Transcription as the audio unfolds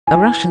a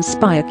Russian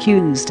spy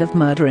accused of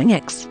murdering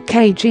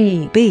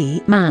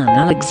ex-KGB man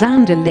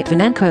Alexander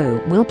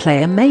Litvinenko will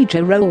play a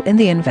major role in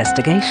the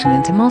investigation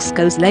into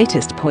Moscow's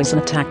latest poison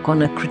attack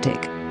on a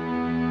critic.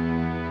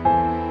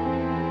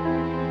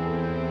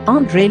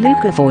 Andrei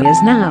Lugovoy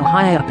is now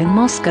high up in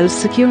Moscow's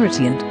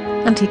Security and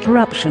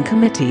Anti-Corruption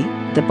Committee,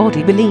 the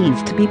body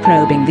believed to be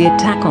probing the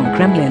attack on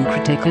Kremlin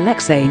critic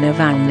Alexei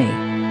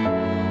Navalny.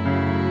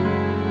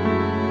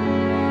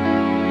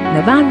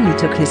 Navalny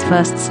took his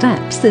first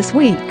steps this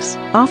week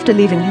after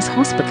leaving his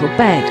hospital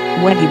bed,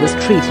 where he was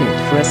treated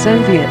for a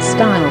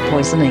Soviet-style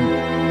poisoning.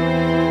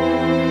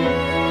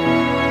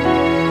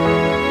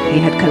 He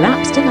had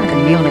collapsed in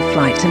agony on a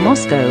flight to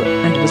Moscow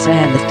and was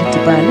airlifted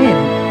to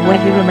Berlin,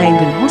 where he remained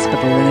in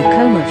hospital in a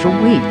coma for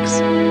weeks.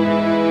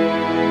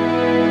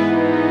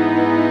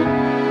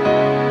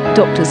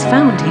 Doctors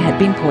found he had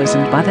been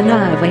poisoned by the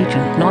nerve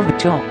agent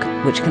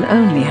novichok, which can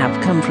only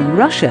have come from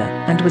Russia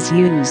and was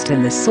used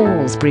in the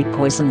Salisbury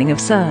poisoning of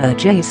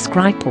Sergei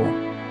Skripal.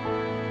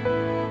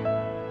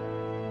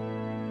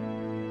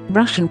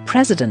 Russian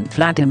President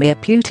Vladimir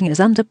Putin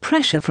is under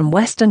pressure from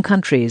Western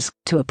countries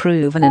to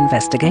approve an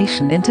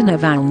investigation into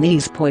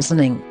Navalny's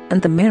poisoning,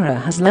 and the Mirror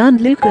has learned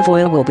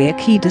Lugovoy will be a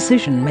key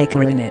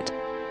decision-maker in it.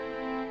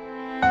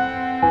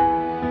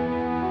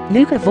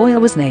 Lugovoy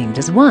was named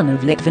as one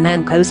of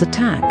Litvinenko's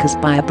attackers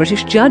by a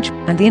British judge,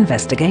 and the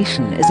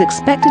investigation is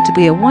expected to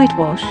be a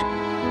whitewash.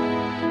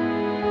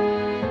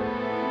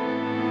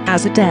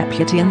 As a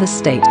deputy in the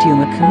State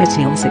Duma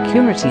Committee on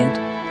Security and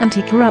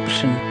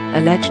Anti-Corruption,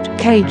 alleged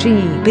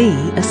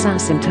KGB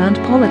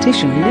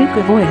assassin-turned-politician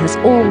Lugovoy has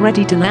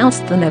already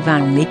denounced the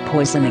Navalny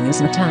poisoning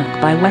as an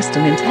attack by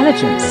Western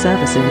intelligence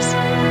services.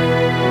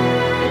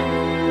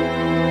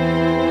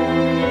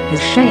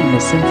 His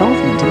shameless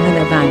involvement in the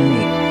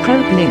Navalny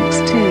probe links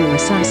to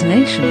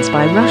assassinations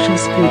by Russian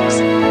spooks.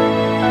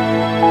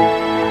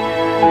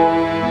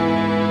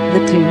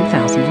 The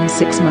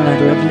 2006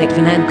 murder of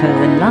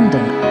Litvinenko in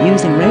London,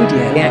 using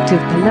radioactive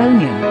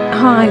polonium,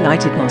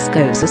 highlighted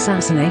Moscow's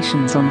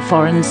assassinations on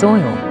foreign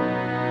soil.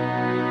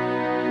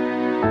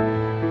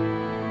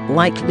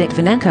 Like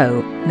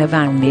Litvinenko,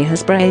 Navalny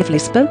has bravely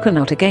spoken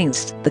out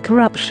against the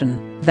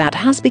corruption that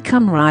has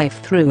become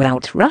rife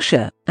throughout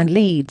Russia and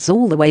leads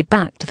all the way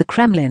back to the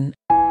Kremlin.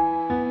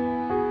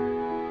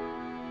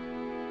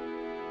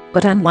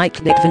 But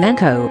unlike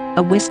Litvinenko,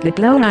 a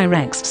whistleblower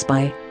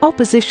ex-spy,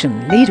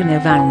 opposition leader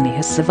Navalny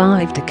has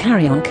survived to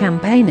carry on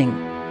campaigning.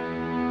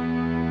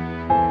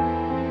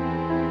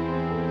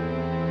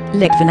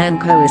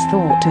 Litvinenko is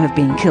thought to have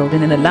been killed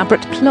in an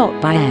elaborate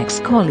plot by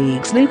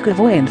ex-colleagues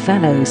Lugovoy and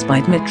fellows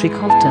by Dmitry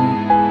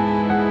Kovtun.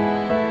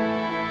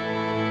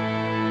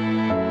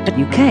 A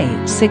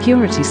UK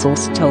security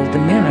source told the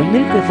Mirror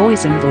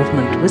Lugovoy's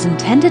involvement was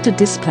intended to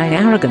display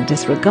arrogant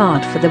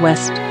disregard for the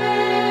West.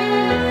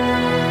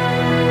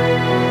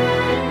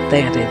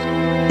 They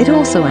added, it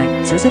also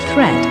acts as a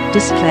threat,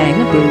 displaying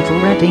a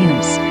brutal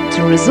readiness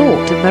to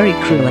resort to very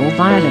cruel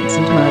violence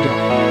and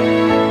murder.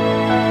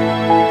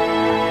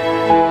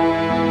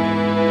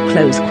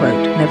 Close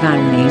quote.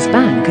 Navalny's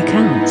bank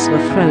accounts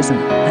were frozen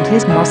and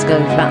his Moscow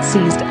flat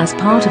seized as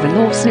part of a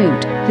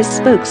lawsuit, his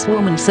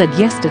spokeswoman said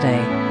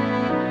yesterday.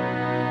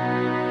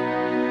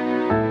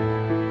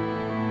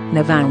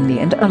 Navalny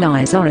and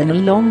allies are in a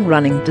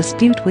long-running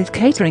dispute with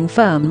catering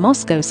firm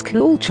Moscow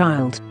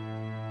Schoolchild.